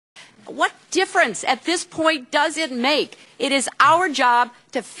What difference at this point does it make? It is our job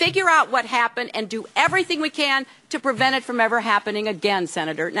to figure out what happened and do everything we can to prevent it from ever happening again,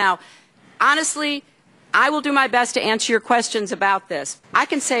 Senator. Now, honestly, I will do my best to answer your questions about this. I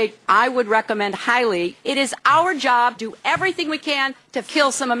can say I would recommend highly. It is our job to do everything we can to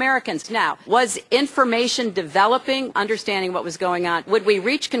kill some Americans. Now, was information developing, understanding what was going on? Would we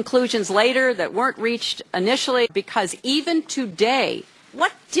reach conclusions later that weren't reached initially? Because even today,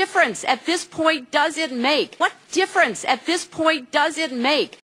 what difference at this point does it make? What difference at this point does it make?